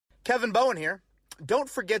Kevin Bowen here. Don't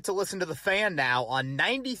forget to listen to The Fan now on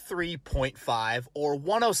 93.5 or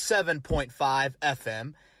 107.5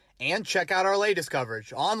 FM, and check out our latest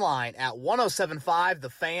coverage online at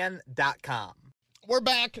 1075thefan.com. We're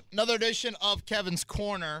back. Another edition of Kevin's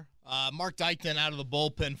Corner. Mark Dykton out of the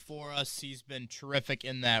bullpen for us. He's been terrific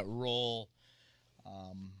in that role,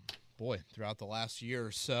 throughout the last year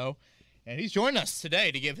or so. And he's joined us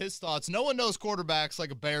today to give his thoughts. No one knows quarterbacks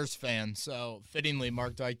like a Bears fan, so fittingly,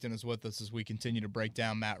 Mark Dykton is with us as we continue to break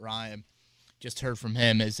down Matt Ryan. Just heard from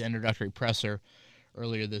him, his introductory presser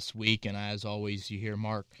earlier this week, and as always, you hear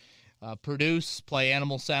Mark produce, play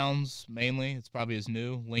animal sounds mainly. It's probably his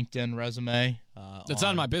new LinkedIn resume. It's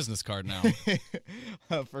on my business card now.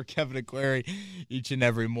 For Kevin Aquari each and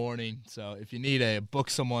every morning. So if you need to book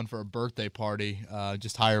someone for a birthday party,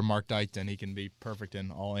 just hire Mark Dykton. He can be perfect in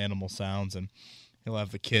all animal sounds, and he'll have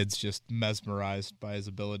the kids just mesmerized by his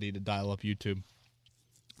ability to dial up YouTube.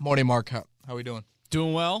 Morning, Mark. How are we doing?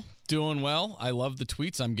 Doing well. I love the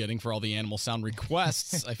tweets I'm getting for all the animal sound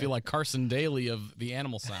requests. I feel like Carson Daly of the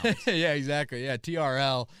animal sounds. Yeah, exactly. Yeah,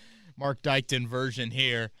 TRL, Mark Dykton version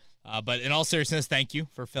here. But in all seriousness, thank you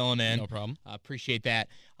for filling in. No problem. Appreciate that.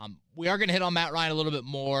 We are going to hit on Matt Ryan a little bit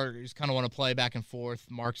more. Just kind of want to play back and forth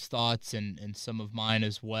Mark's thoughts and some of mine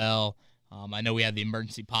as well. I know we had the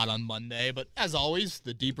emergency pod on Monday, but as always,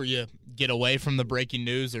 the deeper you get away from the breaking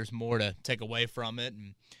news, there's more to take away from it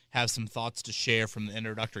and have some thoughts to share from the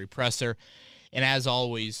introductory presser. And as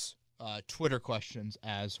always, Twitter questions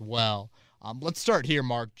as well. Let's start here,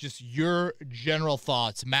 Mark. Just your general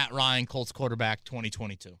thoughts. Matt Ryan, Colts quarterback,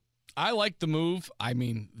 2022. I like the move. I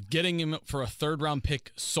mean, getting him for a third-round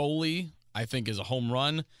pick solely, I think, is a home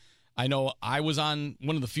run. I know I was on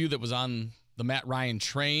one of the few that was on the Matt Ryan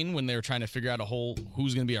train when they were trying to figure out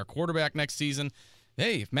who's going to be our quarterback next season.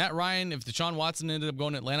 Hey, if Deshaun Watson ended up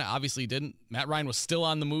going to Atlanta, obviously he didn't. Matt Ryan was still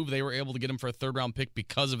on the move. They were able to get him for a third-round pick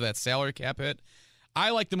because of that salary cap hit.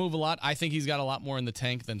 I like the move a lot. I think he's got a lot more in the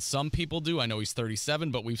tank than some people do. I know he's 37,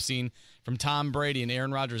 but we've seen from Tom Brady and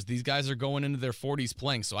Aaron Rodgers, these guys are going into their 40s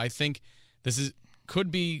playing. So I think could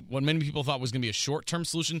be what many people thought was going to be a short-term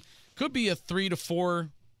solution, could be a 3 to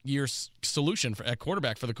 4 year solution at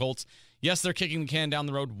quarterback for the Colts. Yes, they're kicking the can down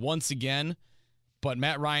the road once again, but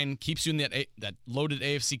Matt Ryan keeps you in that loaded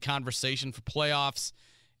AFC conversation for playoffs,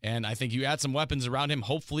 and I think you add some weapons around him.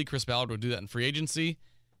 Hopefully Chris Ballard will do that in free agency.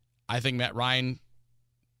 I think Matt Ryan,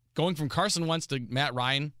 going from Carson Wentz to Matt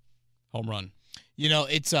Ryan, home run. You know,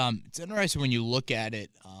 it's interesting when you look at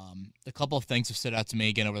it. A couple of things have stood out to me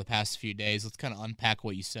again over the past few days. Let's kind of unpack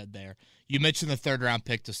what you said there. You mentioned the third-round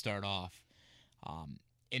pick to start off.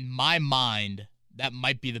 In my mind, that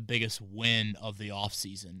might be the biggest win of the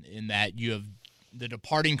offseason, in that you have the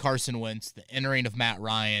departing Carson Wentz, the entering of Matt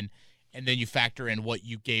Ryan, and then you factor in what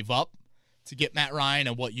you gave up to get Matt Ryan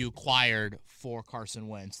and what you acquired for Carson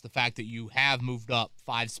Wentz. The fact that you have moved up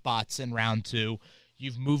 5 spots in round 2,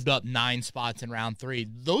 you've moved up 9 spots in round 3.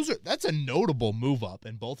 That's a notable move up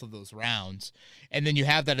in both of those rounds. And then you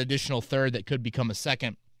have that additional third that could become a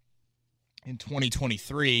second in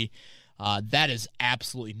 2023. That is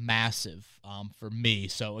absolutely massive for me.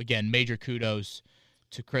 So, again, major kudos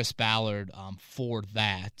to Chris Ballard for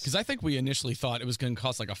that. Because I think we initially thought it was going to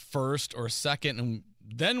cost like a first or a second, and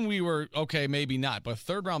then we were, okay, maybe not. But a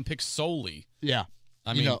third-round pick solely. Yeah.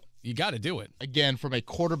 I mean, you got to do it. Again, from a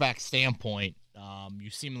quarterback standpoint, you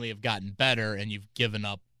seemingly have gotten better, and you've given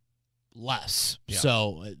up less. Yeah.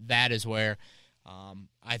 So that is where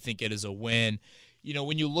I think it is a win. You know,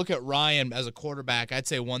 when you look at Ryan as a quarterback, I'd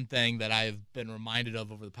say one thing that I've been reminded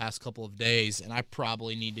of over the past couple of days, and I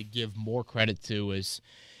probably need to give more credit to, is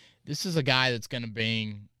this is a guy that's going to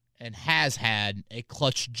bring and has had a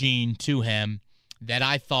clutch gene to him that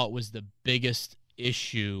I thought was the biggest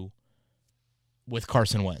issue with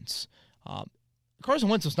Carson Wentz. Carson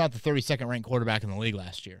Wentz was not the 32nd ranked quarterback in the league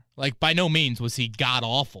last year. Like, by no means was he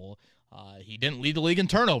god-awful. He didn't lead the league in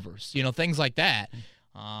turnovers, things like that.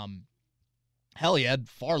 Hell, he had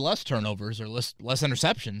far less turnovers or less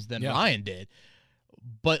interceptions than Ryan did.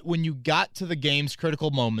 But when you got to the game's critical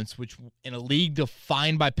moments, which in a league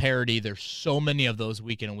defined by parity, there's so many of those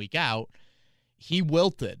week in and week out, he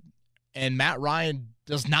wilted. And Matt Ryan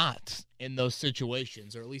does not in those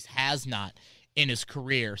situations, or at least has not in his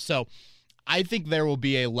career. So I think there will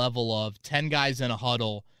be a level of 10 guys in a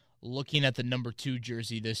huddle looking at the number 2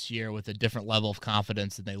 jersey this year with a different level of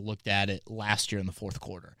confidence than they looked at it last year in the fourth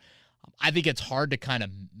quarter. I think it's hard to kind of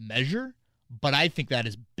measure, but I think that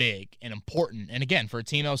is big and important. And again, for a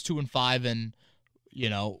team that was 2-5 in,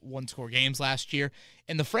 one-score games last year,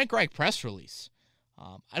 and the Frank Reich press release,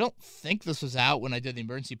 I don't think this was out when I did the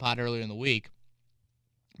emergency pod earlier in the week,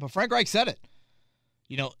 but Frank Reich said it.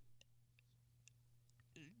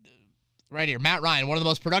 Right here, Matt Ryan, one of the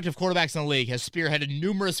most productive quarterbacks in the league, has spearheaded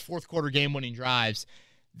numerous fourth-quarter game-winning drives.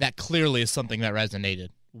 That clearly is something that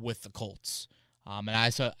resonated with the Colts. And I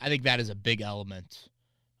think that is a big element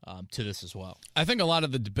to this as well. I think a lot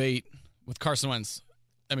of the debate with Carson Wentz,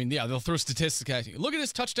 I mean, yeah, they'll throw statistics at you. Look at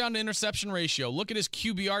his touchdown to interception ratio. Look at his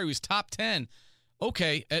QBR. He was top 10.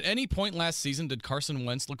 Okay, at any point last season, did Carson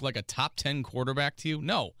Wentz look like a top 10 quarterback to you?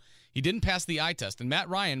 No. He didn't pass the eye test, and Matt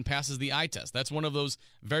Ryan passes the eye test. That's one of those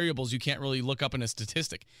variables you can't really look up in a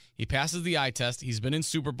statistic. He passes the eye test. He's been in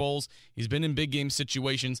Super Bowls. He's been in big game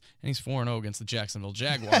situations, and he's 4-0 against the Jacksonville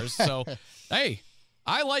Jaguars. So, hey,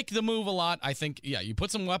 I like the move a lot. I think, yeah, you put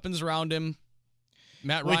some weapons around him.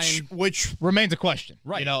 Matt Ryan. Which remains a question.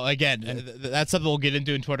 Right. You know, again, that's something we'll get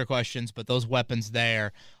into in Twitter questions, but those weapons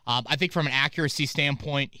there. I think from an accuracy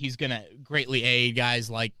standpoint, he's going to greatly aid guys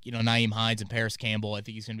like, Nyheim Hines and Paris Campbell. I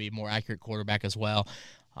think he's going to be a more accurate quarterback as well.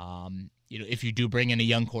 If you do bring in a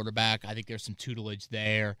young quarterback, I think there's some tutelage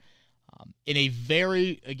there. In a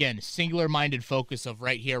very, again, singular-minded focus of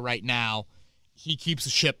right here, right now, he keeps the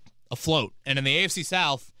ship afloat. And in the AFC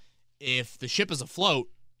South, if the ship is afloat,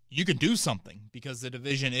 you can do something because the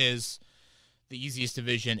division is the easiest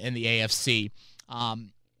division in the AFC.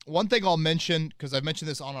 One thing I'll mention, because I've mentioned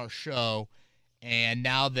this on our show, and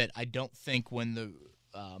now that I don't think when the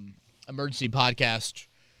emergency podcast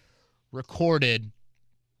recorded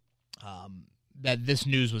that this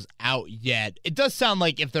news was out yet, it does sound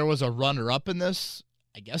like if there was a runner-up in this,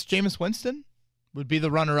 I guess Jameis Winston would be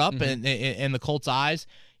the runner-up in the Colts' eyes.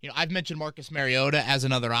 I've mentioned Marcus Mariota as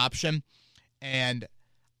another option, and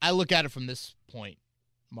I look at it from this point,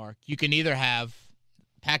 Mark. You can either have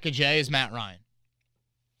package A is Matt Ryan,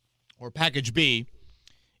 or package B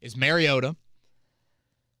is Mariota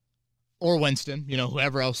or Winston,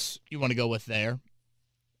 whoever else you want to go with there.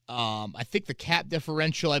 I think the cap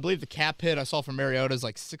differential, I believe the cap hit I saw for Mariota is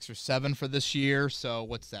like 6 or 7 for this year. So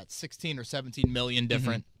what's that, 16 or 17 million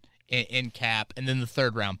different in cap, and then the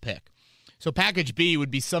third-round pick. So package B would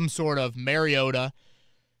be some sort of Mariota.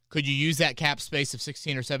 Could you use that cap space of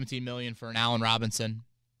 16 or 17 million for an Allen Robinson?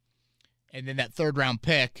 And then that third-round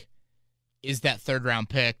pick, is that third-round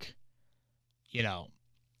pick,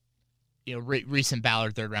 recent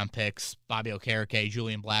Ballard third-round picks, Bobby Okereke,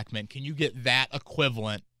 Julian Blackmon, can you get that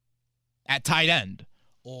equivalent at tight end?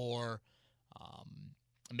 Or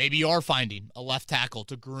maybe you are finding a left tackle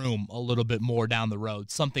to groom a little bit more down the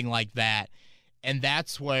road, something like that. And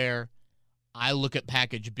that's where I look at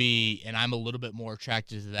package B, and I'm a little bit more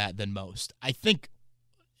attracted to that than most. I think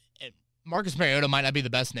Marcus Mariota might not be the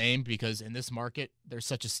best name because in this market, there's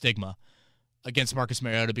such a stigma against Marcus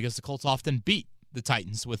Mariota because the Colts often beat the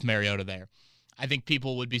Titans with Mariota there. I think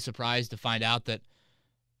people would be surprised to find out that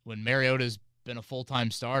when Mariota's been a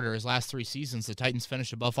full-time starter his last 3 seasons, the Titans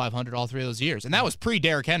finished above 500 all 3 of those years. And that was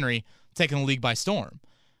pre-Derrick Henry taking the league by storm.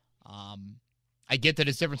 I get that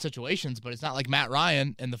it's different situations, but it's not like Matt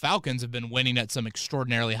Ryan and the Falcons have been winning at some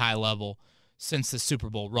extraordinarily high level since the Super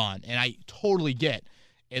Bowl run. And I totally get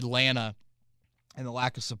Atlanta and the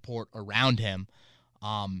lack of support around him.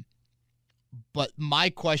 But my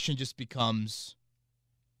question just becomes,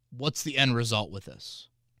 what's the end result with this?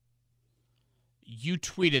 You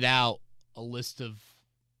tweeted out a list of,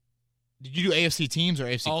 did you do AFC teams or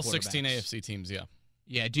AFC all quarterbacks? 16 AFC teams, yeah.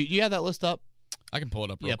 Yeah, do you have that list up? I can pull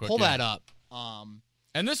it up real quick. Pull that up.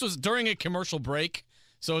 And this was during a commercial break,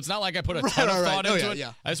 so it's not like I put a ton of thought into it.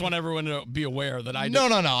 Yeah. I just want everyone to be aware that I did. No.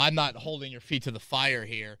 I'm not holding your feet to the fire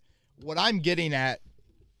here. What I'm getting at,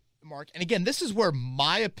 Mark, and again, this is where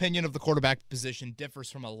my opinion of the quarterback position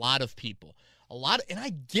differs from a lot of people. And I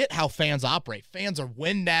get how fans operate. Fans are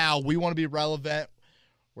win now. We want to be relevant.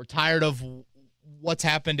 We're tired of what's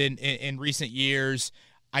happened in recent years.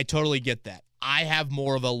 I totally get that. I have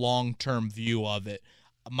more of a long-term view of it.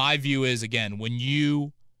 My view is, again, when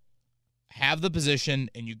you have the position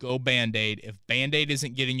and you go Band-Aid, if Band-Aid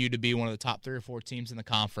isn't getting you to be one of the top 3 or 4 teams in the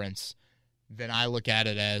conference, then I look at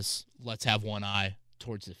it as let's have one eye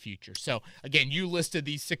towards the future. So, again, you listed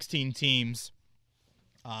these 16 teams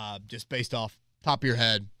just based off top of your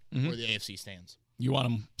head where the AFC stands. You want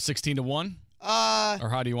them 16-1? Or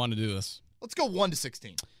how do you want to do this? Let's go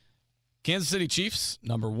 1-16. Kansas City Chiefs,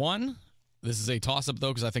 number 1. This is a toss-up, though,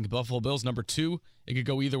 because I think Buffalo Bills, number 2. It could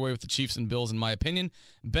go either way with the Chiefs and Bills, in my opinion.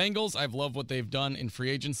 Bengals, I've loved what they've done in free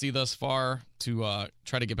agency thus far to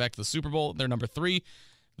try to get back to the Super Bowl. They're number 3.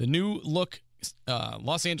 The new-look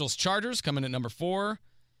Los Angeles Chargers coming at number 4.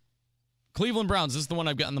 Cleveland Browns, this is the one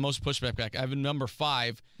I've gotten the most pushback back. I have a number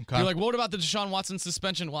 5. Okay. You're like, what about the Deshaun Watson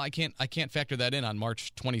suspension? Well, I can't factor that in on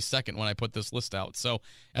March 22nd when I put this list out. So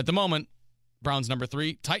at the moment, Browns number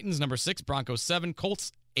 3, Titans number 6, Broncos 7,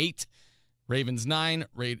 Colts 8, Ravens 9,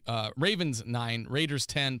 Ravens 9, Raiders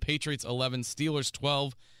 10, Patriots 11, Steelers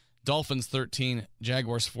 12, Dolphins 13,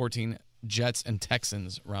 Jaguars 14, Jets and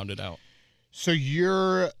Texans rounded out. So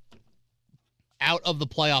you're out of the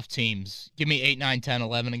playoff teams. Give me 8, 9, 10,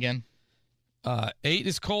 11 again. 8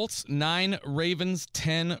 is Colts, 9 Ravens,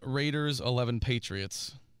 10 Raiders, 11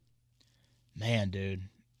 Patriots. Man, dude,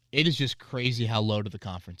 it is just crazy how low to the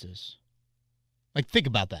conference is. Like, think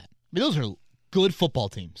about that. I mean, those are good football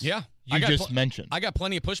teams. Yeah. You just mentioned. I got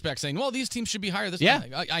plenty of pushback saying, well, these teams should be higher this yeah.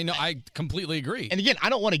 time. I know. I completely agree. And again, I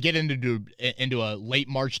don't want to get into a late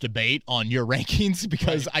March debate on your rankings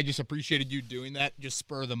because I just appreciated you doing that, just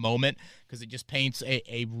spur of the moment, because it just paints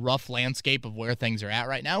a rough landscape of where things are at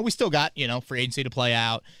right now. We still got, free agency to play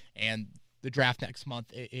out and the draft next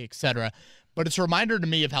month, et cetera. But it's a reminder to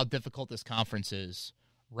me of how difficult this conference is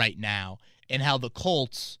right now and how the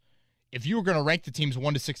Colts, if you were going to rank the teams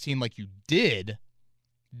 1 to 16 like you did,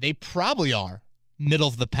 they probably are middle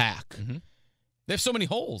of the pack. Mm-hmm. They have so many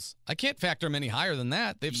holes. I can't factor them any higher than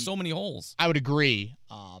that. They have so many holes. I would agree.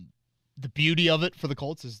 The beauty of it for the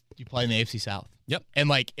Colts is you play in the AFC South. Yep. And,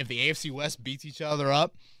 if the AFC West beats each other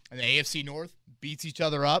up and the AFC North beats each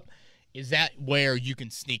other up, is that where you can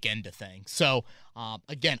sneak into things? So,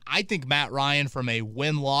 again, I think Matt Ryan, from a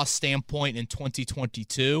win-loss standpoint in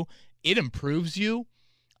 2022, it improves you.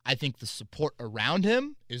 I think the support around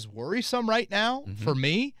him is worrisome right now for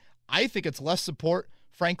me. I think it's less support,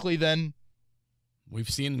 frankly, than we've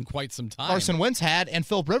seen in quite some time. Carson Wentz had and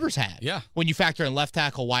Philip Rivers had. Yeah. When you factor in left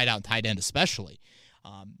tackle, wide out, and tight end especially.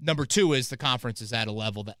 Number 2 is the conference is at a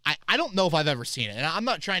level that I don't know if I've ever seen it. And I'm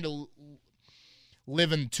not trying to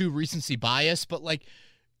live in too recency bias, but,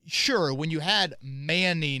 sure, when you had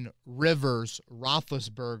Manning, Rivers,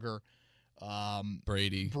 Roethlisberger,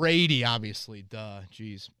 Brady, obviously, duh.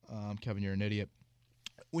 Jeez, Kevin, you're an idiot.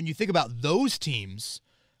 When you think about those teams,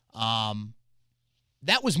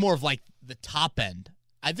 that was more of the top end.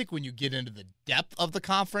 I think when you get into the depth of the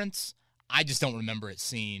conference, I just don't remember it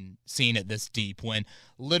seeing it this deep. When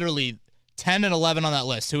literally 10 and 11 on that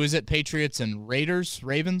list. Who is it? Patriots and Ravens.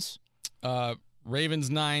 Ravens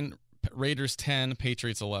 9, Raiders 10,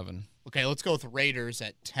 Patriots 11. Okay, let's go with Raiders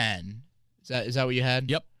at 10. Is that what you had?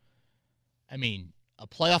 Yep. I mean, a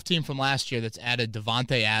playoff team from last year that's added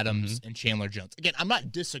Devontae Adams and Chandler Jones. Again, I'm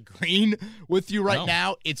not disagreeing with you right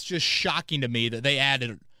now. It's just shocking to me that they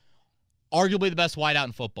added arguably the best wideout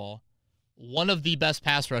in football, one of the best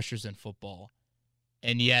pass rushers in football,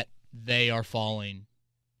 and yet they are falling.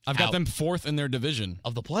 I've got them 4th in their division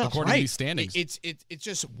of the playoffs, according to these standings. It's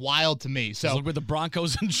just wild to me. So look what the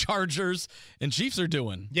Broncos and Chargers and Chiefs are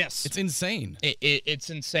doing. Yes, it's insane. It's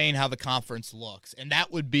insane how the conference looks, and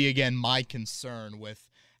that would be again my concern with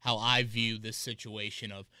how I view this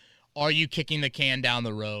situation of, are you kicking the can down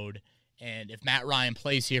the road? And if Matt Ryan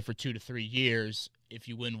plays here for 2 to 3 years, if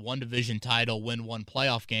you win one division title, win one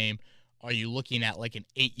playoff game, are you looking at an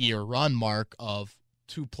 8-year run mark of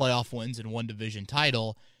 2 playoff wins and 1 division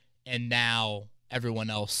title? And now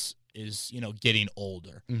everyone else is, getting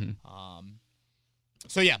older.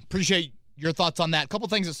 So, yeah, appreciate your thoughts on that. A couple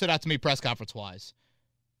things that stood out to me press conference-wise.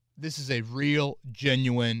 This is a real,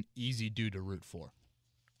 genuine, easy dude to root for.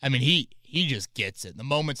 I mean, he just gets it. The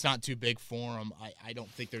moment's not too big for him. I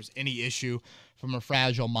don't think there's any issue from a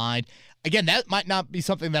fragile mind. Again, that might not be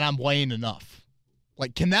something that I'm weighing enough.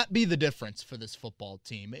 Can that be the difference for this football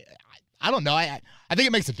team? I don't know. I think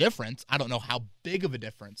it makes a difference. I don't know how big of a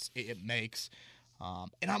difference it makes.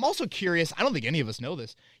 And I'm also curious, I don't think any of us know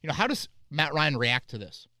this, how does Matt Ryan react to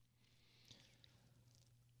this?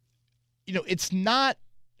 It's not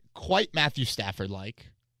quite Matthew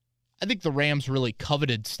Stafford-like. I think the Rams really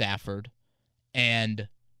coveted Stafford and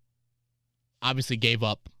obviously gave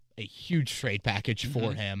up a huge trade package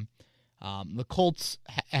for him. The Colts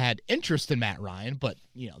had interest in Matt Ryan, but,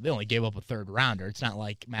 they only gave up a 3rd rounder. It's not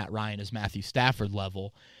like Matt Ryan is Matthew Stafford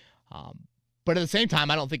level. But at the same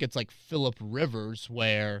time, I don't think it's like Philip Rivers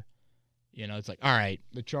where, it's all right,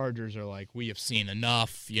 the Chargers are we have seen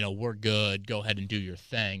enough. We're good. Go ahead and do your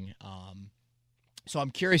thing. So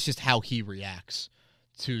I'm curious just how he reacts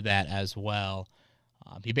to that as well.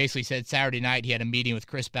 He basically said Saturday night he had a meeting with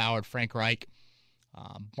Chris Ballard, Frank Reich,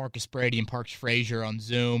 Marcus Brady, and Parks Frazier on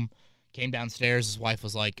Zoom. Came downstairs. His wife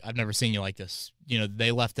was like, "I've never seen you like this.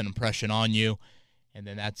 They left an impression on you." And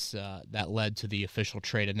then that led to the official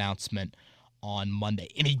trade announcement on Monday.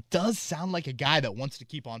 And he does sound like a guy that wants to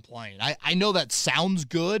keep on playing. I know that sounds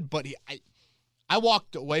good, but I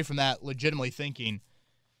walked away from that legitimately thinking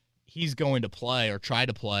he's going to play or try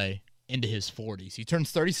to play into his 40s. He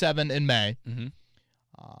turns 37 in May.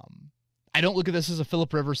 I don't look at this as a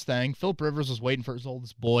Philip Rivers thing. Philip Rivers was waiting for his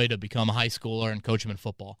oldest boy to become a high schooler and coach him in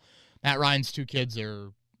football. Matt Ryan's two kids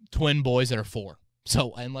are twin boys that are 4.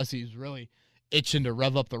 So unless he's really itching to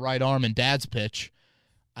rev up the right arm in dad's pitch,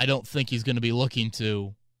 I don't think he's going to be looking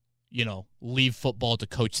to, leave football to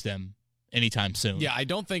coach them anytime soon. Yeah, I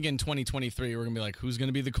don't think in 2023 we're going to be like, who's going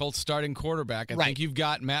to be the Colts starting quarterback? I think you've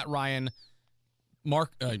got Matt Ryan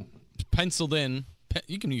penciled in.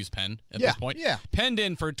 You can use pen at this point. Yeah. Penned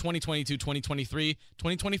in for 2022, 2023,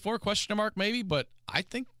 2024, question mark maybe, but I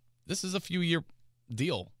think this is a few-year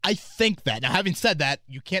deal. I think that. Now, having said that,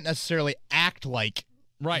 you can't necessarily act like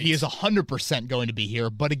he is 100% going to be here,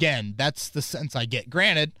 but again, that's the sense I get.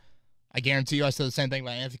 Granted, I guarantee you I said the same thing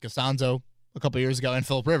about Anthony Costanzo a couple years ago and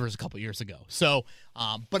Phillip Rivers a couple years ago. So,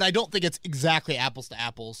 but I don't think it's exactly apples to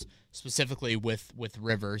apples, specifically with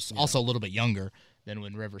Rivers. Also a little bit younger than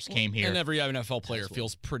when Rivers came here. And every NFL player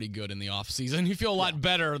feels pretty good in the offseason. You feel a lot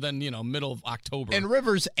better than, middle of October. And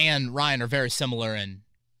Rivers and Ryan are very similar in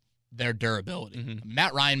their durability. Mm-hmm.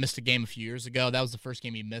 Matt Ryan missed a game a few years ago. That was the first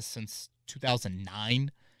game he missed since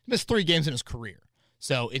 2009. He missed 3 games in his career.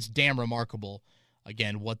 So it's damn remarkable,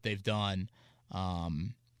 again, what they've done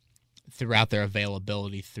throughout their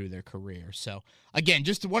availability through their career. So, again,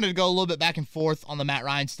 just wanted to go a little bit back and forth on the Matt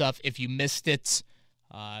Ryan stuff. If you missed it,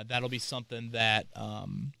 that'll be something that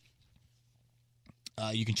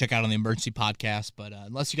you can check out on the Emergency Podcast. But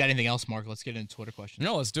unless you got anything else, Mark, let's get into Twitter questions.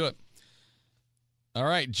 No, let's do it. All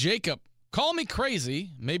right, Jacob, call me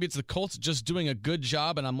crazy. Maybe it's the Colts just doing a good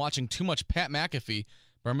job and I'm watching too much Pat McAfee,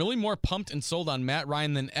 but I'm really more pumped and sold on Matt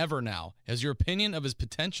Ryan than ever now. Has your opinion of his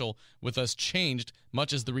potential with us changed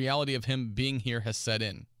much as the reality of him being here has set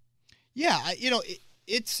in? Yeah,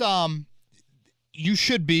 it's you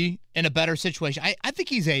should be in a better situation. I think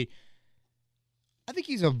he's a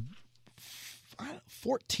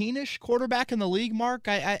 14-ish quarterback in the league, Mark.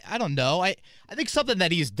 I don't know. I think something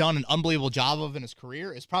that he's done an unbelievable job of in his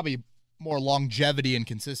career is probably more longevity and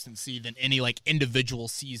consistency than any individual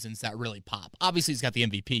seasons that really pop. Obviously, he's got the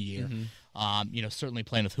MVP year. Mm-hmm. Certainly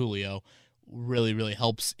playing with Julio really, really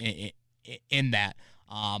helps in that.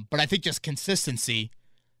 But I think just consistency,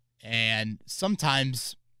 and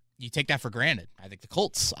sometimes you take that for granted. I think the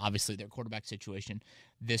Colts, obviously, their quarterback situation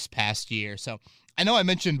this past year. So I know I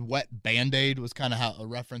mentioned wet Band-Aid was kind of a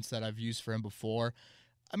reference that I've used for him before.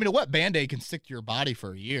 I mean, a wet Band-Aid can stick to your body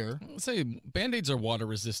for a year. Let's say Band-Aids are water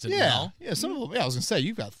resistant now. Yeah, some of them. Yeah, I was going to say,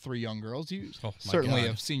 you've got 3 young girls. You certainly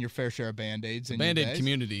have seen your fair share of Band-Aids. The Band-Aid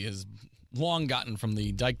community has long gotten from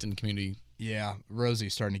the Dykton community. Yeah,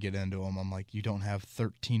 Rosie's starting to get into them. I'm like, you don't have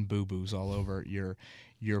 13 boo-boos all over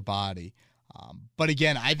your body. But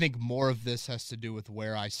again, I think more of this has to do with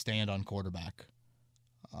where I stand on quarterback.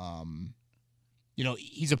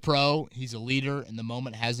 He's a pro. He's a leader, and the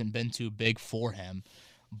moment hasn't been too big for him.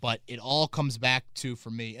 But it all comes back to, for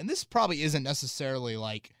me, and this probably isn't necessarily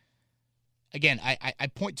again, I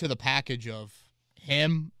point to the package of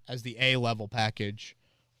him as the A-level package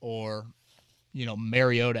or,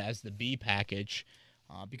 Mariota as the B package,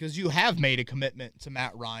 because you have made a commitment to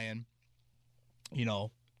Matt Ryan,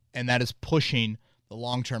 and that is pushing the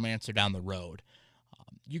long-term answer down the road.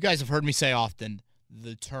 You guys have heard me say often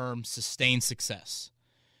the term sustained success.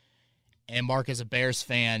 And Mark, as a Bears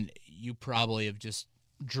fan, you probably have just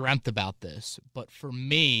dreamt about this. But for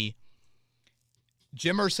me,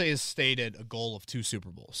 Jim Irsay has stated a goal of 2 Super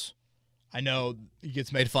Bowls. I know he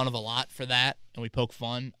gets made fun of a lot for that, and we poke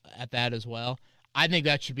fun at that as well. I think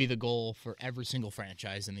that should be the goal for every single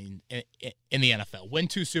franchise in the NFL. Win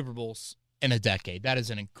 2 Super Bowls in a decade. That is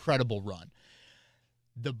an incredible run.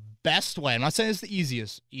 The best way, I'm not saying it's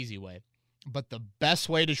the easy way, but the best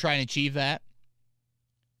way to try and achieve that,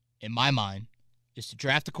 in my mind, is to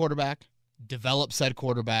draft a quarterback, develop said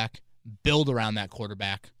quarterback, build around that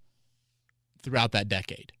quarterback throughout that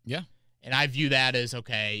decade. Yeah. And I view that as,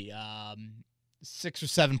 6 or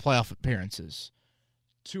 7 playoff appearances,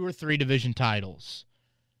 2 or 3 division titles,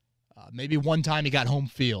 maybe one time he got home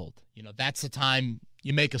field. That's the time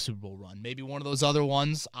you make a Super Bowl run. Maybe one of those other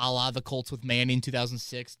ones, a la the Colts with Manning in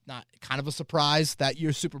 2006, not kind of a surprise that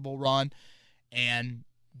year's Super Bowl run. And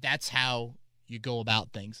that's how you go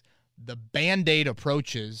about things. The Band-Aid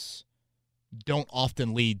approaches don't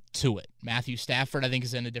often lead to it. Matthew Stafford, I think,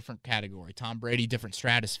 is in a different category. Tom Brady, different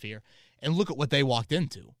stratosphere. And look at what they walked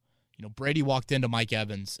into. Brady walked into Mike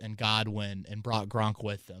Evans and Godwin and brought Gronk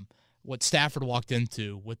with them. What Stafford walked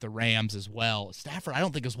into with the Rams as well. Stafford, I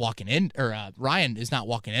don't think is walking in, or Ryan is not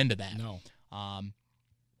walking into that. No.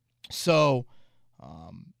 So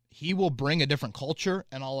he will bring a different culture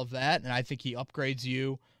and all of that, and I think he upgrades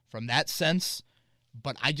you from that sense.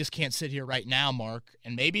 But I just can't sit here right now, Mark,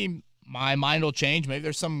 and maybe my mind will change. Maybe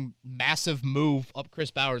there's some massive move up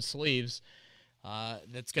Chris Bauer's sleeves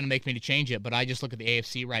that's going to make me to change it. But I just look at the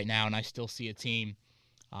AFC right now, and I still see a team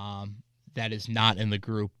that is not in the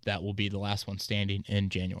group that will be the last one standing in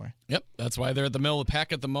January. Yep, that's why they're at the middle of the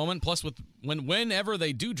pack at the moment. Plus, whenever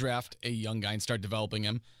they do draft a young guy and start developing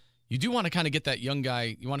him, you do want to kind of get that young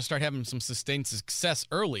guy. You want to start having some sustained success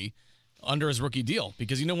early under his rookie deal,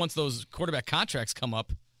 because once those quarterback contracts come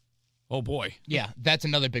up, oh boy. Yeah, that's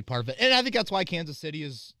another big part of it. And I think that's why Kansas City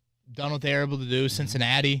has done what they're able to do.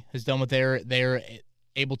 Cincinnati has done what they're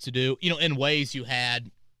able to do. In ways you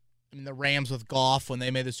had the Rams with Goff when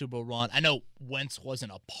they made the Super Bowl run. I know Wentz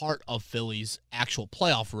wasn't a part of Philly's actual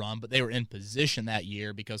playoff run, but they were in position that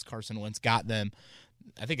year because Carson Wentz got them,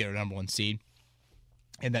 I think they were number 1 seed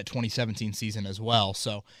in that 2017 season as well.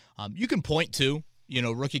 So you can point to,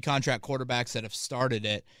 rookie contract quarterbacks that have started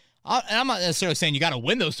it. And I'm not necessarily saying you got to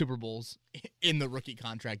win those Super Bowls in the rookie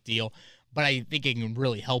contract deal, but I think it can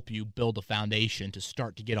really help you build a foundation to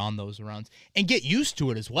start to get on those runs and get used to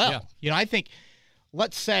it as well. Yeah. I think,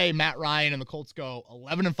 let's say Matt Ryan and the Colts go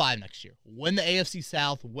 11-5 next year, win the AFC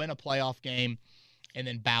South, win a playoff game, and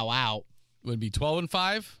then bow out. Would it be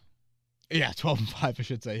 12-5? Yeah, 12-5, I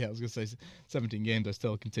should say. Yeah, I was going to say 17 games. I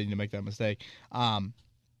still continue to make that mistake.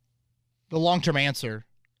 The long-term answer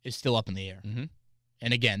is still up in the air. Mm-hmm.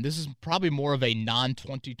 And again, this is probably more of a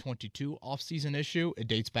non-2022 offseason issue. It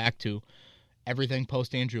dates back to everything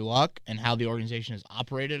post-Andrew Luck and how the organization has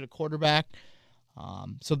operated at quarterback.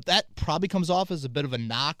 So that probably comes off as a bit of a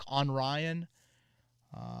knock on Ryan.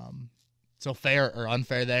 So fair or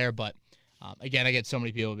unfair there, but again, I get so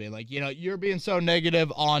many people being like, you're being so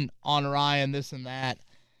negative on Ryan, this and that.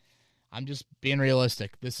 I'm just being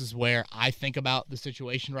realistic. This is where I think about the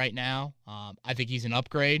situation right now. I think he's an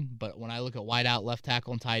upgrade, but when I look at wideout, left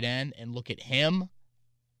tackle, and tight end and look at him,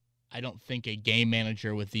 I don't think a game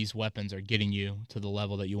manager with these weapons are getting you to the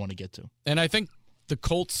level that you want to get to. And I think the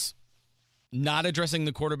Colts not addressing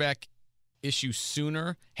the quarterback issue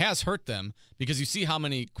sooner has hurt them, because you see how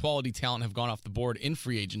many quality talent have gone off the board in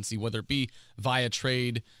free agency, whether it be via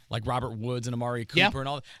trade like Robert Woods and Amari Cooper and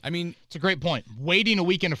all that. I mean, it's a great point. Waiting a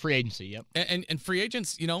week into free agency, yep. And free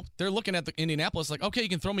agents, they're looking at the Indianapolis like, okay, you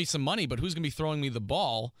can throw me some money, but who's going to be throwing me the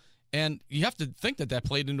ball? And you have to think that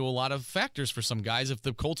played into a lot of factors for some guys if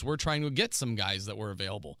the Colts were trying to get some guys that were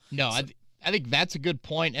available. No, so, I think that's a good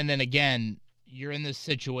point. And then again, you're in this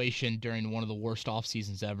situation during one of the worst off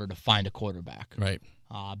seasons ever to find a quarterback. Right.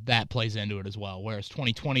 That plays into it as well. Whereas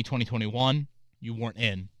 2020, 2021, you weren't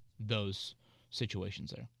in those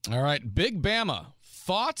situations there. All right. Big Bama.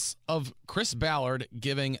 Thoughts of Chris Ballard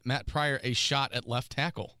giving Matt Pryor a shot at left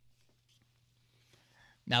tackle?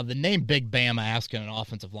 Now, the name Big Bama asking an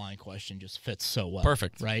offensive line question just fits so well.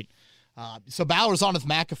 Perfect. Right? So Ballard's on with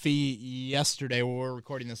McAfee yesterday. We're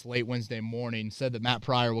recording this late Wednesday morning. Said that Matt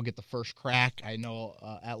Pryor will get the first crack. I know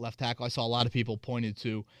at left tackle, I saw a lot of people pointed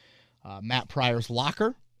to Matt Pryor's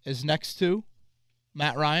locker is next to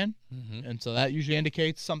Matt Ryan, and so that usually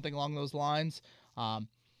indicates something along those lines. I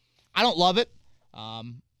don't love it.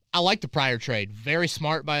 I like the Pryor trade. Very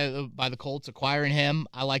smart by the Colts acquiring him.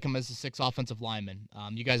 I like him as a 6th offensive lineman.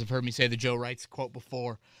 You guys have heard me say the Joe Wrights quote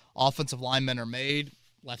before: "Offensive linemen are made.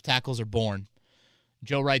 Left tackles are born."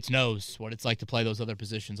 Joe Wright knows what it's like to play those other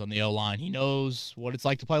positions on the O-line. He knows what it's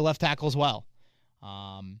like to play left tackle as well.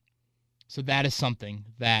 So that is something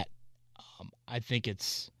that I think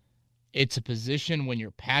it's a position when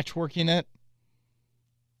you're patchworking it.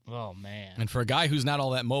 Oh, man. And for a guy who's not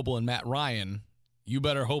all that mobile in Matt Ryan, you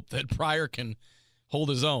better hope that Pryor can hold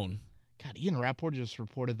his own. God, Ian Rappaport just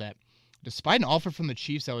reported that despite an offer from the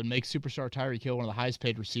Chiefs that would make superstar Tyreek Hill one of the highest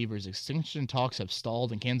paid receivers, extension talks have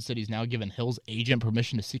stalled, and Kansas City's now given Hill's agent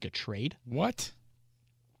permission to seek a trade. What?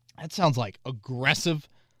 That sounds like aggressive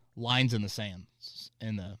lines in the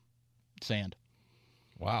sand.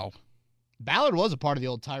 Wow. Ballard was a part of the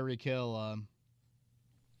old Tyreek Hill.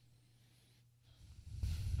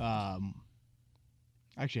 I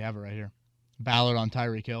actually have it right here. Ballard on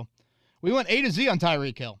Tyreek Hill. We went A to Z on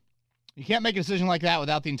Tyreek Hill. You can't make a decision like that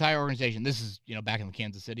without the entire organization. This is, back in the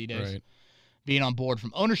Kansas City days. Right. Being on board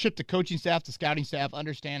from ownership to coaching staff to scouting staff,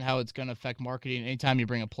 understand how it's going to affect marketing. Anytime you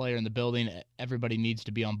bring a player in the building, everybody needs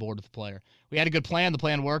to be on board with the player. We had a good plan. The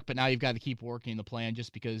plan worked, but now you've got to keep working the plan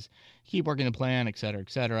just because you keep working the plan, et cetera,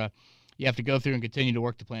 et cetera. You have to go through and continue to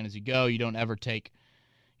work the plan as you go. You don't ever take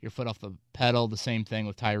your foot off the pedal. The same thing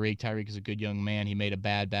with Tyreek. Tyreek is a good young man. He made a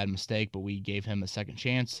bad mistake, but we gave him a second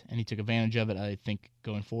chance, and he took advantage of it. I think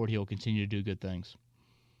going forward, he will continue to do good things.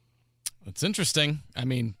 It's interesting.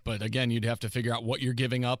 But again, you'd have to figure out what you're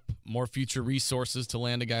giving up, more future resources to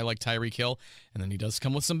land a guy like Tyreek Hill, and then he does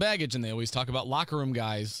come with some baggage, and they always talk about locker room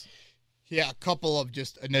guys. Yeah, a couple of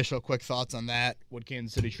just initial quick thoughts on that. Would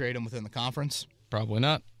Kansas City trade him within the conference? Probably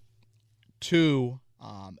not. 2,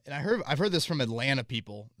 and I've heard this from Atlanta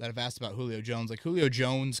people that have asked about Julio Jones. Like, Julio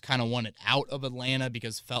Jones kind of wanted out of Atlanta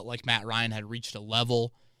because it felt like Matt Ryan had reached a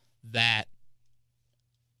level that,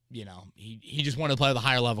 he just wanted to play with a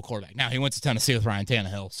higher level quarterback. Now, he went to Tennessee with Ryan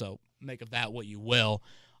Tannehill, so make of that what you will.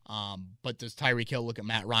 But does Tyreek Hill look at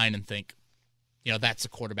Matt Ryan and think, that's a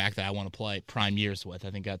quarterback that I want to play prime years with? I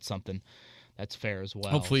think that's something that's fair as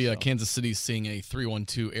well. Hopefully, Kansas City's seeing a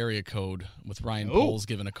 312 area code with Ryan Poles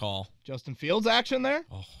giving a call. Justin Fields action there?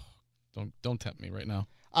 Oh, don't tempt me right now.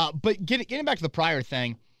 But getting back to the Pryor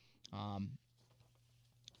thing,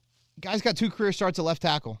 guy's got 2 career starts at left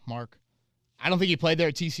tackle, Mark. I don't think he played there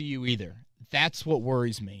at TCU either. That's what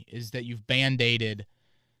worries me, is that you've Band-Aided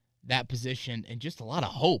that position and just a lot of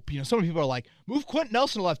hope. So many people are like, move Quentin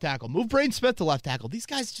Nelson to left tackle, move Braden Smith to left tackle. These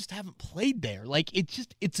guys just haven't played there. Like,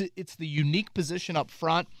 it's the unique position up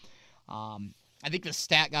front. I think the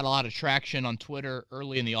stat got a lot of traction on Twitter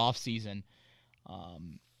early in the offseason.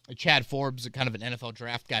 Chad Forbes, kind of an NFL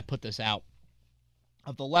draft guy, put this out.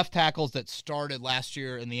 Of the left tackles that started last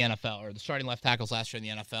year in the NFL, or the starting left tackles last year in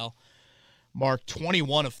the NFL, Mark,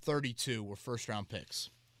 21 of 32 were first-round picks.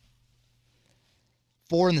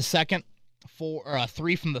 4 in the second,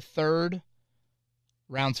 3 from the third.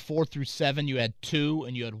 Rounds 4 through 7, you had 2,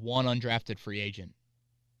 and you had 1 undrafted free agent.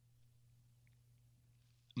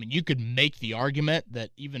 I mean, you could make the argument that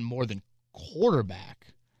even more than quarterback,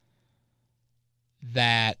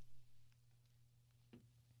 that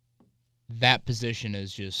position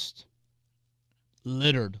is just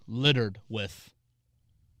littered with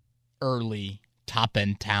early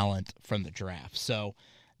top-end talent from the draft. So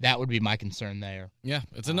that would be my concern there. Yeah,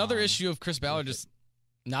 it's another issue of Chris Ballard just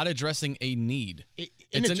not addressing a need.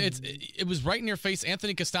 It was right in your face.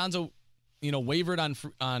 Anthony Costanzo, wavered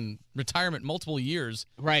on retirement multiple years.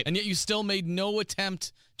 Right. And yet you still made no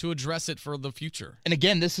attempt to address it for the future. And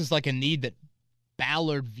again, this is like a need that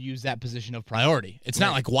Ballard views that position of priority. It's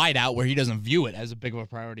not like wideout where he doesn't view it as a big of a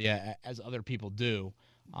priority as other people do.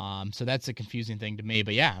 So that's a confusing thing to me.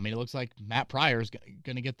 But yeah, I mean, it looks like Matt Pryor is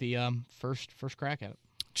going to get the first crack at it.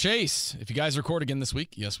 Chase, if you guys record again this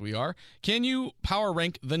week, yes, we are. Can you power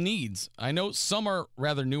rank the needs? I know some are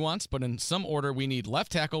rather nuanced, but in some order, we need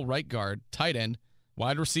left tackle, right guard, tight end,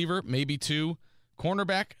 wide receiver, maybe 2,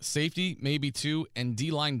 cornerback, safety, maybe 2, and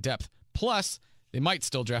D-line depth. Plus, they might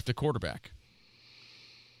still draft a quarterback.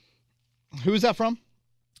 Who is that from?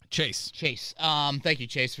 Chase. Thank you,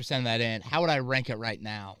 Chase, for sending that in. How would I rank it right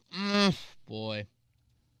now? Boy.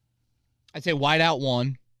 I'd say wide out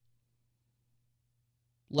 1.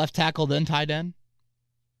 Left tackle, then tight end.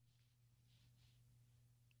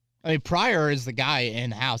 I mean, Pryor is the guy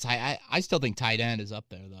in-house. I still think tight end is up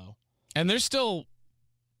there, though. And there's still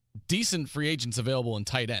decent free agents available in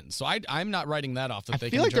tight end. So I'm not writing that off. I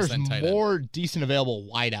feel like there's more decent available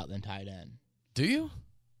wide out than tight end. Do you?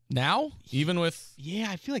 Now? Even with...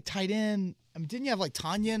 Yeah, I feel like tight end... I mean, didn't you have,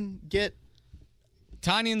 Tanyan get...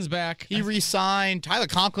 Tanyan's back. He re-signed. Tyler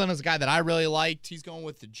Conklin is a guy that I really liked. He's going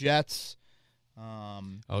with the Jets.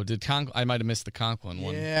 Did Conklin? I might have missed the Conklin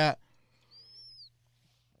one. Yeah.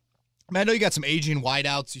 I mean, I know you got some aging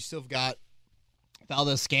wideouts. You still have got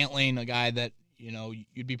Valdez-Scantling, a guy that,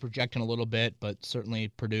 you'd be projecting a little bit, but certainly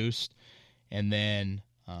produced. And then...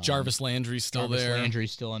 Jarvis Landry's still there. Jarvis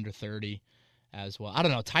Landry's still under 30 as well. I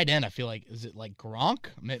don't know. Tight end, I feel like, is it like Gronk?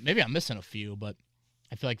 Maybe I'm missing a few, but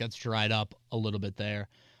I feel like that's dried up a little bit there.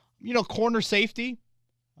 Corner safety.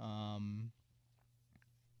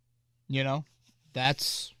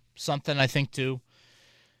 That's something I think to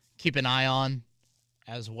keep an eye on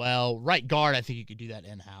as well. Right guard, I think you could do that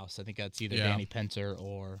in-house. I think that's either Danny Pencer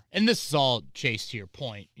or... And this is all, Chase, to your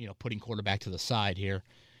point, putting quarterback to the side here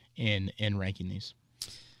in ranking these.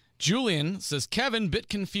 Julian says, Kevin, bit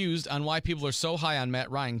confused on why people are so high on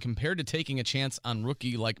Matt Ryan compared to taking a chance on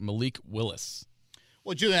rookie like Malik Willis.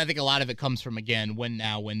 Well, Julian, I think a lot of it comes from, again, win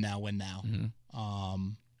now. Mm-hmm.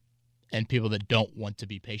 And people that don't want to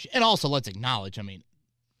be patient. And also, let's acknowledge, I mean,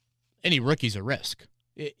 any rookie's a risk.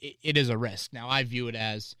 It is a risk. Now, I view it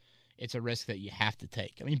as it's a risk that you have to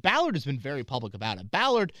take. I mean, Ballard has been very public about it.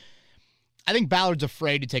 I think Ballard's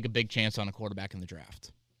afraid to take a big chance on a quarterback in the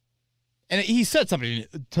draft. And he said something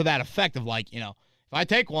to that effect of if I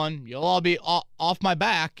take one, you'll all be off my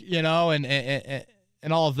back, and all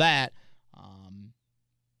of that.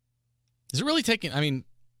 Is it really taking,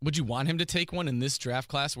 would you want him to take one in this draft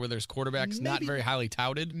class where there's quarterbacks not very highly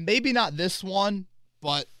touted? Maybe not this one,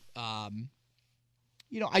 but, I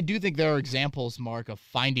do think there are examples, Mark, of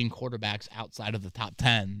finding quarterbacks outside of the top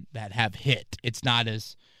 10 that have hit. It's not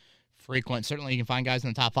as frequent. Certainly you can find guys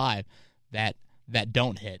in the top 5 that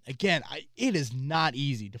don't hit. Again, it is not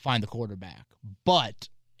easy to find the quarterback. But,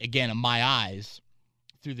 again, in my eyes,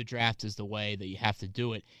 through the draft is the way that you have to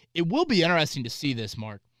do it. It will be interesting to see this,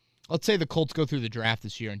 Mark. Let's say the Colts go through the draft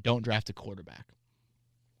this year and don't draft a quarterback.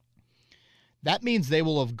 That means they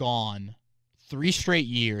will have gone 3 straight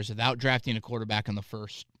years without drafting a quarterback in the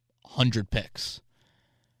first 100 picks.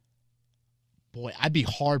 Boy, I'd be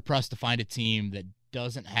hard-pressed to find a team that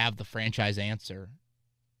doesn't have the franchise answer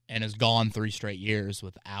and has gone 3 straight years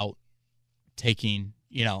without taking,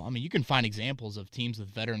 you can find examples of teams with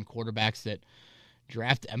veteran quarterbacks that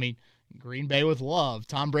draft, Green Bay with Love,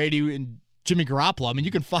 Tom Brady and Jimmy Garoppolo.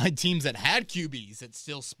 You can find teams that had QBs that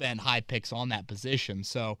still spend high picks on that position.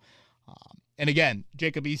 So, and again,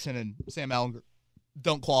 Jacob Eason and Sam Ehlinger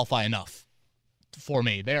don't qualify enough for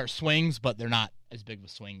me. They are swings, but they're not as big of a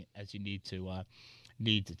swing as you need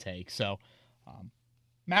to take. So,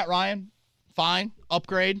 Matt Ryan, fine,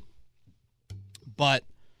 upgrade, but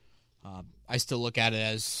I still look at it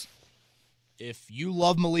as if you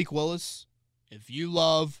love Malik Willis, if you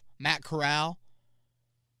love Matt Corral,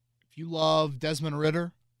 if you love Desmond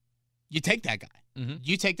Ridder, you take that guy. Mm-hmm.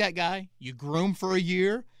 You take that guy, you groom for a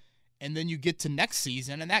year, and then you get to next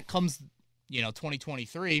season, and that comes,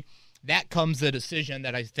 2023, that comes the decision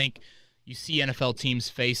that I think you see NFL teams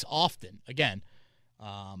face often. Again,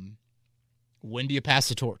 when do you pass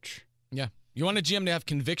the torch? Yeah. You want a GM to have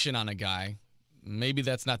conviction on a guy. Maybe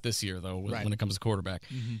that's not this year, though, when it comes to quarterback.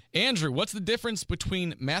 Mm-hmm. Andrew, what's the difference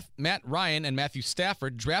between Matt Ryan and Matthew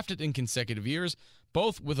Stafford, drafted in consecutive years,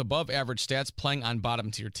 both with above-average stats playing on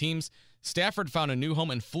bottom-tier teams? Stafford found a new home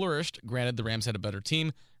and flourished. Granted, the Rams had a better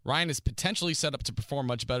team. Ryan is potentially set up to perform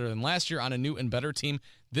much better than last year on a new and better team.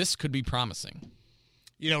 This could be promising.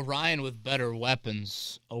 Ryan with better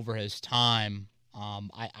weapons over his time,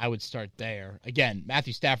 I would start there. Again,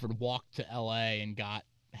 Matthew Stafford walked to L.A. and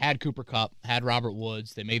had Cooper Kupp, had Robert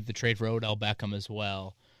Woods. They made the trade for Odell Beckham as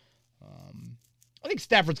well. I think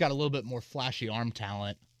Stafford's got a little bit more flashy arm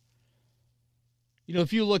talent.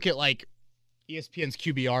 If you look at ESPN's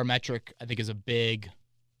QBR metric, I think is a big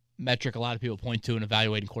metric a lot of people point to in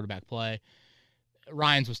evaluating quarterback play.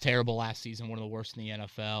 Ryan's was terrible last season, one of the worst in the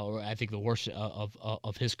NFL, or I think the worst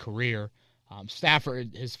of his career.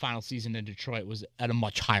 Stafford, his final season in Detroit, was at a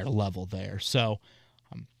much higher level there. So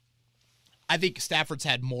I think Stafford's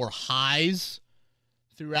had more highs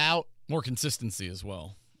throughout. More consistency as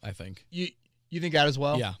well, I think. You think that as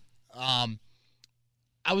well? Yeah.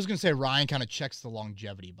 I was going to say Ryan kind of checks the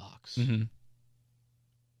longevity box. Mm-hmm.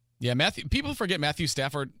 Yeah, people forget Matthew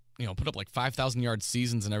Stafford, put up 5,000-yard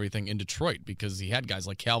seasons and everything in Detroit because he had guys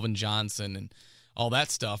like Calvin Johnson and all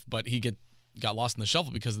that stuff, but he got lost in the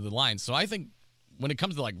shuffle because of the line. So I think when it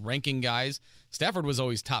comes to ranking guys, Stafford was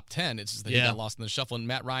always top 10. It's just that he got lost in the shuffle, and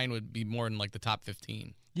Matt Ryan would be more in the top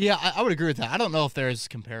 15. Yeah, I would agree with that. I don't know if they're as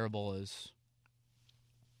comparable as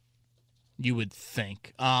you would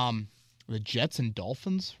think. The Jets and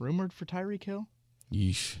Dolphins rumored for Tyreek Hill.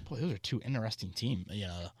 Yeesh. Boy, those are 2 interesting teams.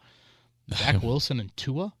 Zach Wilson and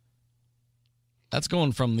Tua. That's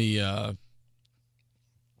going from the,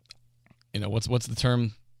 what's the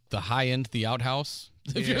term? The high end, the outhouse.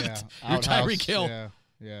 If you're Tyreek Hill.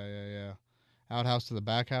 Yeah. Outhouse to the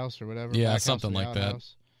back house or whatever. Yeah, back something like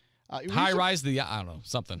outhouse. that. High rise, I don't know,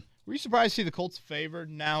 something. Were you surprised to see the Colts favored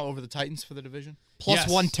now over the Titans for the division? Plus Yes.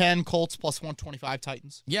 110 Colts, plus 125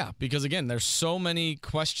 Titans. Yeah, because again, there's so many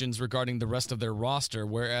questions regarding the rest of their roster,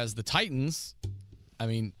 whereas the Titans,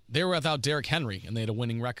 they were without Derrick Henry, and they had a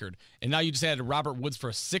winning record. And now you just added Robert Woods for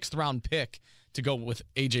a 6th-round pick to go with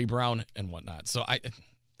A.J. Brown and whatnot. So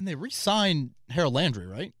And they re-signed Harold Landry,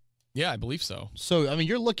 right? Yeah, I believe so. So,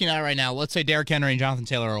 you're looking at right now, let's say Derrick Henry and Jonathan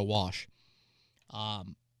Taylor are a wash.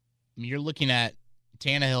 You're looking at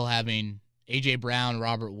Tannehill having A.J. Brown,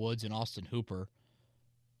 Robert Woods, and Austin Hooper,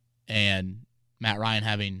 and Matt Ryan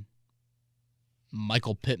having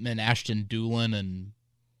Michael Pittman, Ashton Doolin, and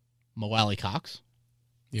Mo Alley Cox.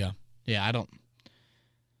 Yeah. Yeah, I don't.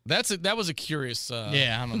 That was a curious I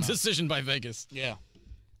don't know. decision by Vegas. Yeah.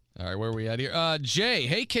 All right, where are we at here? Jay,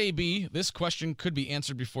 hey, KB, this question could be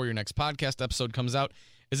answered before your next podcast episode comes out.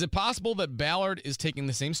 Is it possible that Ballard is taking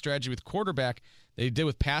the same strategy with quarterback that he did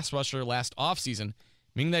with pass rusher last offseason,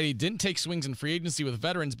 meaning that he didn't take swings in free agency with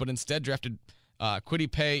veterans, but instead drafted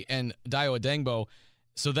Kwity Paye and Dio Adengbo?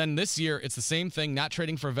 So then this year, it's the same thing, not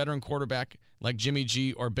trading for a veteran quarterback like Jimmy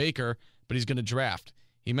G or Baker, but he's going to draft.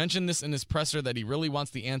 He mentioned this in his presser that he really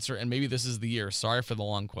wants the answer, and maybe this is the year. Sorry for the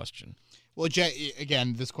long question. Well, Jay,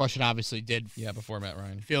 again, this question obviously did before Matt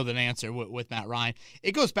Ryan field an answer with Matt Ryan.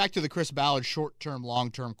 It goes back to the Chris Ballard short-term,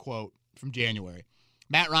 long-term quote from January.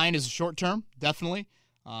 Matt Ryan is a short-term, definitely.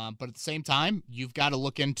 But at the same time, you've got to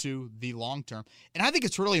look into the long term. And I think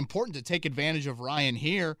it's really important to take advantage of Ryan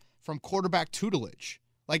here from quarterback tutelage.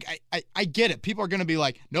 Like, I get it. People are going to be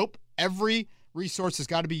like, nope, every resource has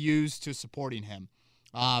got to be used to supporting him.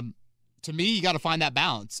 To me, you got to find that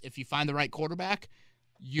balance. If you find the right quarterback,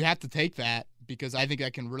 you have to take that, because I think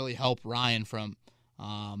that can really help Ryan from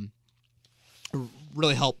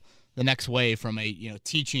really help the next wave from a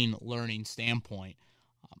teaching, learning standpoint.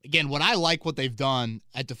 Again, what they've done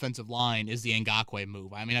at defensive line is the Ngakoue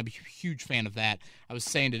move. I mean, I'm a huge fan of that. I was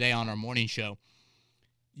saying today on our morning show,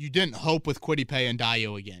 you didn't hope with Kwity Paye and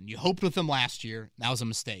Dio again. You hoped with them last year. That was a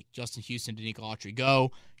mistake. Justin Houston, Danico Autry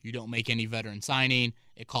go. You don't make any veteran signing.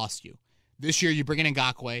 It costs you. This year, you bring in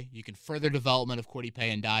Ngakoue. You can further development of Kwity Paye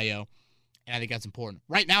and Dio, and I think that's important.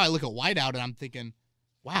 Right now, I look at wideout, and I'm thinking,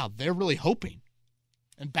 wow, they're really hoping.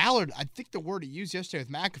 And Ballard, I think the word he used yesterday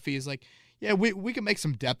with McAfee is like, yeah, we can make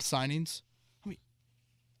some depth signings. I mean,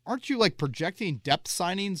 aren't you like projecting depth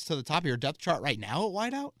signings to the top of your depth chart right now at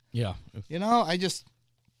wideout? Yeah.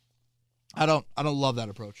 I don't love that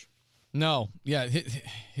approach. No, yeah,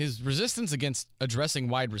 his resistance against addressing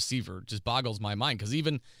wide receiver just boggles my mind, because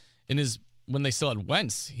even in when they still had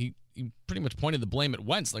Wentz, he pretty much pointed the blame at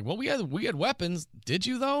Wentz. Like, well, we had weapons. Did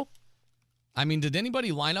you, though? I mean, did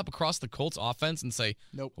anybody line up across the Colts offense and say,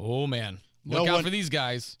 nope, oh, man, look out for these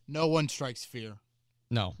guys? No one strikes fear.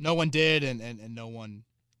 No. No one did, and no one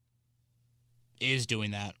is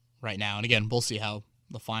doing that right now. And again, we'll see how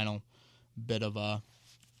the final bit of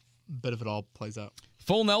it all plays out.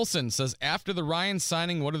 Full Nelson says, after the Ryan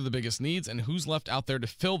signing, what are the biggest needs, and who's left out there to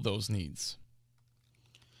fill those needs?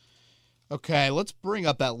 Okay, let's bring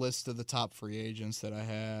up that list of the top free agents that I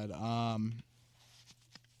had.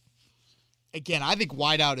 Again, I think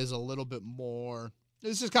wideout is a little bit more.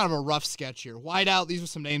 This is kind of a rough sketch here. Wideout, these are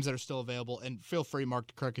some names that are still available, and feel free, Mark,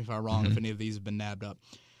 to correct me if I'm wrong, if any of these have been nabbed up.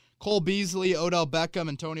 Cole Beasley, Odell Beckham,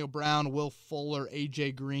 Antonio Brown, Will Fuller,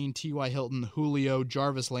 A.J. Green, T.Y. Hilton, Julio,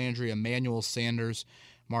 Jarvis Landry, Emmanuel Sanders,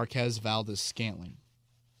 Marquez Valdes-Scantling.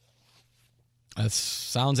 That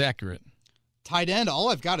sounds accurate. Tight end,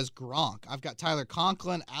 all I've got is Gronk. I've got Tyler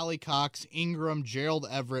Conklin, Ali Cox, Ingram, Gerald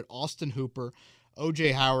Everett, Austin Hooper,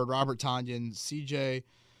 O.J. Howard, Robert Tonyan, C.J.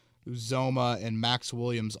 Uzoma, and Max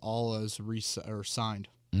Williams all as signed.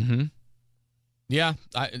 Mm-hmm. Yeah,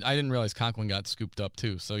 I didn't realize Conklin got scooped up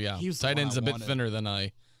too. So yeah, tight end's a bit thinner than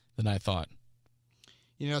I thought.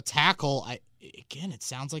 Tackle. It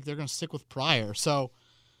sounds like they're going to stick with Pryor. So,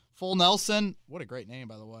 Full Nelson, what a great name,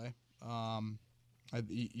 by the way.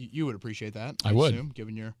 You would appreciate that. I would, assume,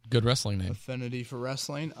 given your good wrestling name affinity for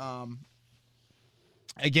wrestling.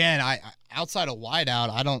 Again, I outside of wideout,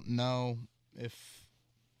 I don't know if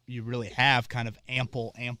you really have kind of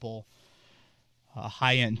ample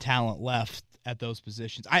high-end talent left at those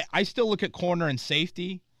positions. I still look at corner and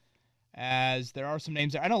safety, as there are some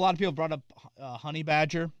names there. I know a lot of people brought up Honey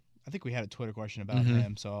Badger. I think we had a Twitter question about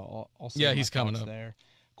him, so I'll say he's coming up there.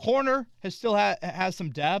 Corner has still has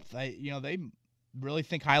some depth. They really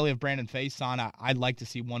think highly of Brandon Faison. I'd like to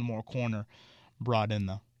see one more corner brought in,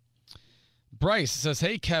 though. Bryce says,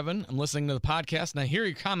 hey, Kevin, I'm listening to the podcast, and I hear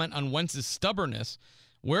your comment on Wentz's stubbornness.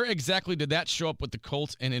 Where exactly did that show up with the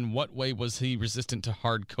Colts, and in what way was he resistant to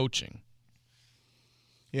hard coaching?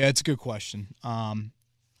 Yeah, it's a good question. Mark,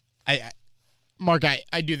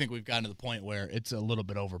 I do think we've gotten to the point where it's a little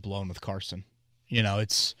bit overblown with Carson.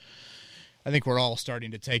 I think we're all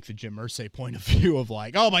starting to take the Jim Irsay point of view of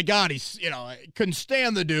like, oh my God, he's, I couldn't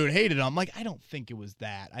stand the dude, hated him. Like, I don't think it was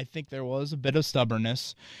that. I think there was a bit of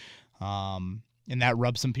stubbornness, and that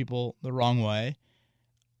rubbed some people the wrong way.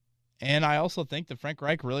 And I also think that Frank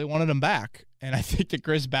Reich really wanted him back. And I think that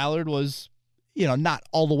Chris Ballard was, not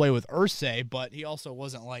all the way with Irsay, but he also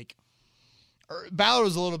wasn't like, Ballard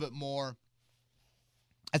was a little bit more,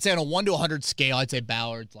 I'd say on a 1 to 100 scale, I'd say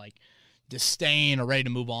Ballard's like disdain or ready to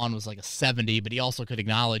move on was like a 70, but he also could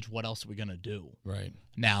acknowledge what else are we going to do. Right.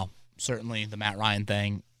 Now, certainly the Matt Ryan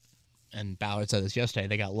thing, and Ballard said this yesterday,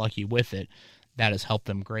 they got lucky with it. That has helped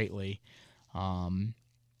them greatly. And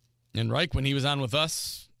Reich, when he was on with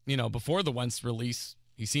us, before the Wentz release,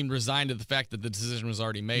 he seemed resigned to the fact that the decision was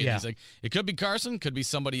already made. Yeah. He's like, it could be Carson, could be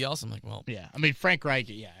somebody else. I'm like, well. Yeah. I mean, Frank Reich,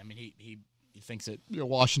 he thinks that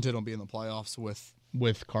Washington will be in the playoffs with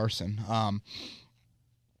Carson.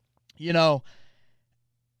 The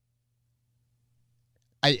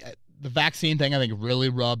vaccine thing, I think, really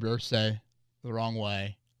rubbed Irsay the wrong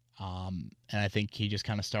way. And I think he just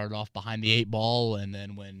kind of started off behind the 8 ball, and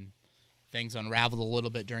then when things unraveled a little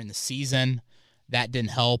bit during the season, that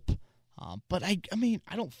didn't help. But I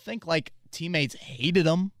don't think like teammates hated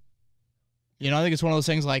him. I think it's one of those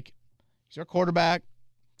things like, he's our quarterback.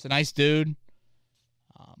 It's a nice dude.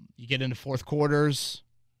 you get into fourth quarters,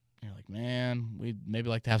 you're like, man, we'd maybe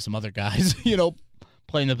like to have some other guys,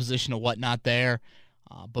 play in the position of whatnot there.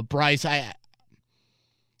 But Bryce, I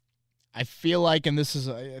feel like, and I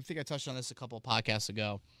think I touched on this a couple of podcasts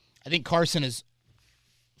ago, I think Carson is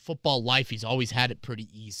football life. He's always had it pretty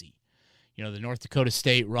easy. The North Dakota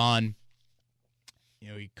State run,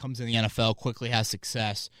 he comes in the NFL, quickly has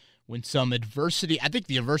success. When some adversity, I think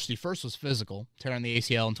the adversity first was physical, tearing the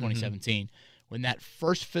ACL in 2017. When that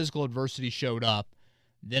first physical adversity showed up,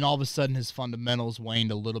 then all of a sudden his fundamentals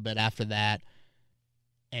waned a little bit after that,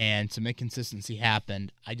 and some inconsistency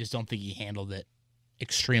happened. I just don't think he handled it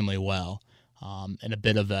extremely well. And a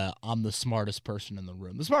bit of I'm the smartest person in the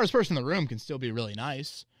room. The smartest person in the room can still be really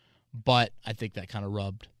nice, but I think that kind of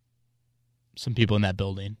rubbed some people in that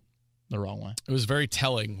building the wrong way. It was very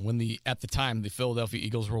telling when at the time the Philadelphia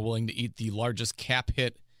Eagles were willing to eat the largest cap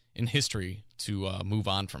hit in history to move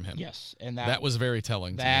on from him. Yes, and that was very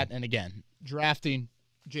telling. And again, drafting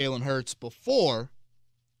Jalen Hurts before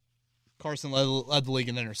Carson led the league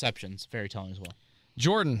in interceptions, very telling as well.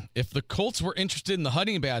 Jordan, if the Colts were interested in the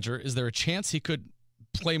Honey Badger, is there a chance he could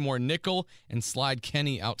play more nickel and slide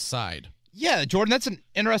Kenny outside? Yeah, Jordan, that's an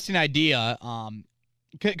interesting idea.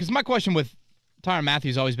 Because my question with Tyrann Mathieu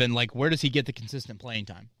has always been, like, where does he get the consistent playing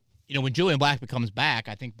time? When Julian Blackmon comes back,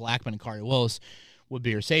 I think Blackmon and Khari Willis would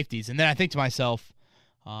be your safeties. And then I think to myself,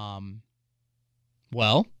 what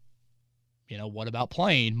about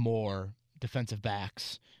playing more defensive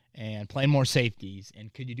backs and playing more safeties?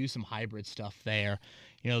 And could you do some hybrid stuff there?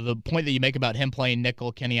 The point that you make about him playing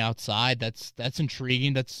nickel, Kenny outside, that's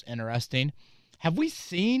intriguing. That's interesting. Have we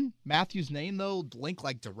seen Matthew's name, though, link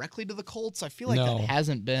directly to the Colts? I feel like that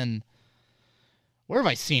hasn't been. Where have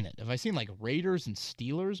I seen it? Have I seen Raiders and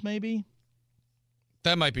Steelers maybe?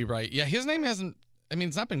 That might be right. Yeah, his name hasn't. I mean,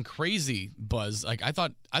 it's not been crazy buzz. I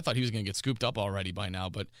thought he was going to get scooped up already by now,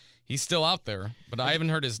 but he's still out there. But I haven't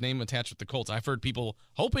heard his name attached with the Colts. I've heard people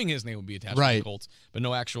hoping his name would be attached with the Colts, but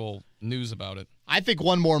no actual news about it. I think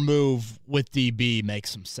one more move with DB makes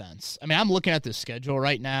some sense. I mean, I'm looking at the schedule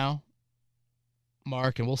right now,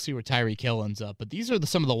 Mark, and we'll see where Tyreek Hill ends up. But these are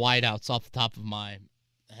some of the wideouts off the top of my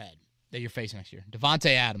head that you're facing next year.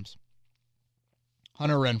 Devontae Adams,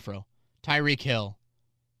 Hunter Renfrow, Tyreek Hill,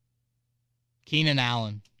 Keenan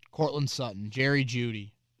Allen, Cortland Sutton, Jerry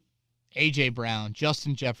Jeudy, A.J. Brown,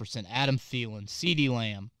 Justin Jefferson, Adam Thielen, CeeDee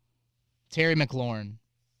Lamb, Terry McLaurin,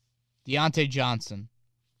 Deontay Johnson,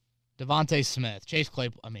 Devontae Smith, Chase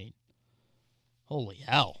Claypool. I mean, holy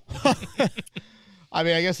hell. I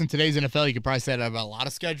mean, I guess in today's NFL, you could probably say that about a lot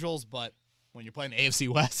of schedules, but when you're playing the AFC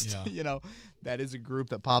West, that is a group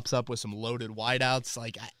that pops up with some loaded wideouts.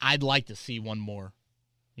 I'd like to see one more,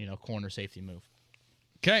 corner safety move.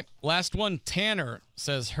 Okay, last one. Tanner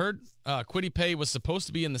says, heard Kwity Paye was supposed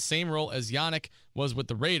to be in the same role as Yannick was with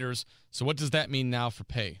the Raiders, so what does that mean now for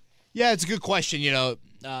Paye? Yeah, it's a good question.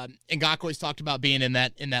 Ngakoue's talked about being in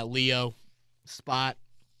that Leo spot,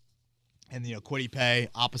 and Kwity Paye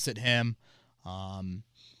opposite him. I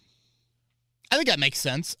think that makes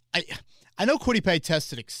sense. I know Kwity Paye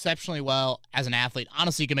tested exceptionally well as an athlete.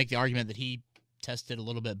 Honestly, you can make the argument that he tested a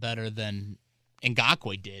little bit better than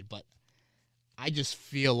Ngakoue did, but I just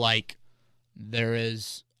feel like I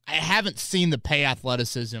haven't seen the Paye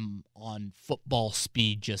athleticism on football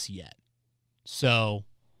speed just yet. So,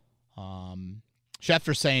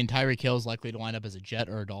 Schefter's saying Tyreek Hill is likely to wind up as a Jet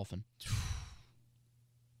or a Dolphin.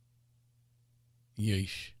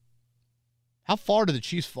 Yeesh. How far did the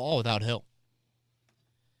Chiefs fall without Hill?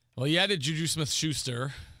 Well, you added Juju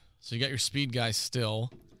Smith-Schuster, so you got your speed guy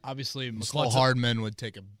still. Obviously, McCall Hardman would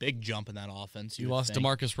take a big jump in that offense. You lost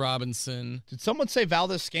DeMarcus Robinson. Did someone say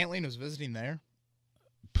Valdez-Scantling was visiting there?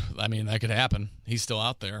 I mean, that could happen. He's still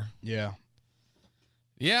out there. Yeah.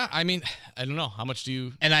 Yeah, I mean, I don't know. How much do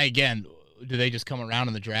you... And do they just come around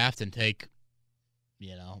in the draft and take,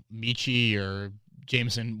 Michi or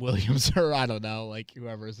Jameson Williams or I don't know,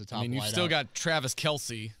 whoever is the top you've still got Travis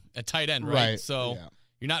Kelce at tight end, right? So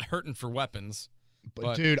you're not hurting for weapons.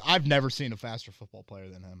 But, dude, I've never seen a faster football player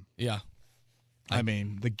than him. Yeah. I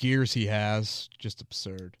mean, the gears he has, just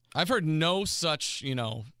absurd. I've heard no such,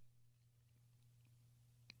 debate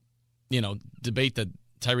that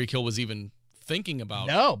Tyreek Hill was even thinking about.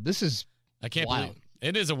 No, this is I can't wild. believe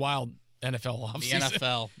it is a wild NFL offseason. The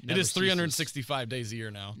NFL. It is 365 days a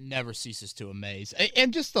year now. Never ceases to amaze.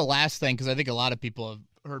 And just the last thing, because I think a lot of people have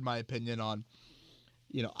heard my opinion on,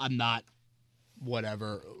 I'm not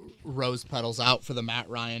rose petals out for the Matt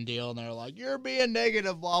Ryan deal, and they're like, you're being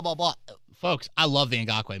negative, blah, blah, blah. Folks, I love the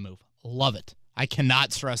Ngakoue move. Love it. I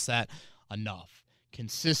cannot stress that enough.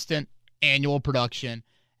 Consistent annual production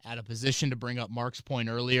at a position, to bring up Mark's point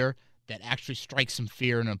earlier, that actually strikes some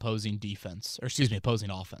fear in opposing defense, or excuse me, opposing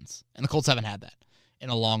offense. And the Colts haven't had that in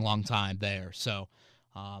a long, long time there. So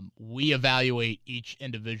we evaluate each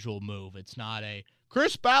individual move. It's not a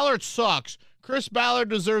Chris Ballard sucks. Chris Ballard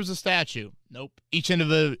deserves a statue. Nope. Each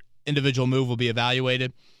individual move will be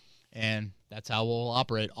evaluated, and that's how we'll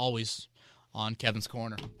operate always on Kevin's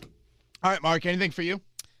Corner. All right, Mark, anything for you?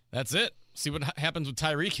 That's it. See what happens with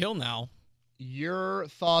Tyreek Hill now. Your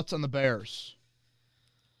thoughts on the Bears?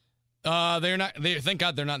 They're not. Thank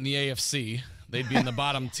God they're not in the AFC. They'd be in the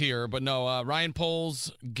bottom tier. But no, Ryan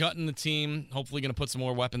Poles gutting the team. Hopefully going to put some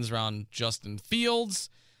more weapons around Justin Fields.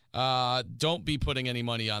 Don't be putting any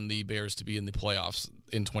money on the Bears to be in the playoffs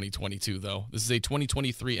in 2022, though. This is a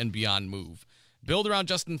 2023 and beyond move. Build around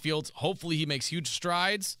Justin Fields. Hopefully he makes huge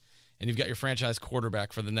strides, and you've got your franchise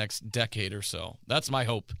quarterback for the next decade or so. That's my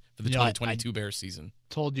hope for the 2022 Bears season.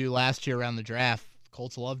 Told you last year around the draft,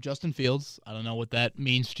 Colts love Justin Fields. I don't know what that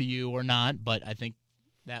means to you or not, but I think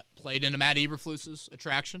that played into Matt Eberflus's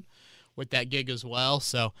attraction with that gig as well.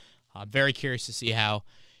 So I'm very curious to see how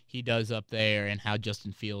he does up there and how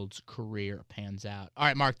Justin Fields' career pans out. All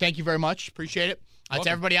right, Mark, thank you very much. Appreciate it. To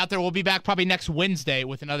everybody out there, we'll be back probably next Wednesday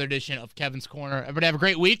with another edition of Kevin's Corner. Everybody have a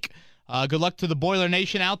great week. Good luck to the Boiler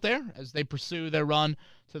Nation out there as they pursue their run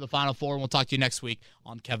to the Final Four. And we'll talk to you next week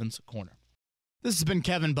on Kevin's Corner. This has been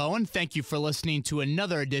Kevin Bowen. Thank you for listening to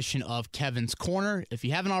another edition of Kevin's Corner. If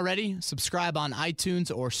you haven't already, subscribe on iTunes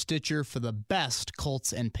or Stitcher for the best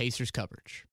Colts and Pacers coverage.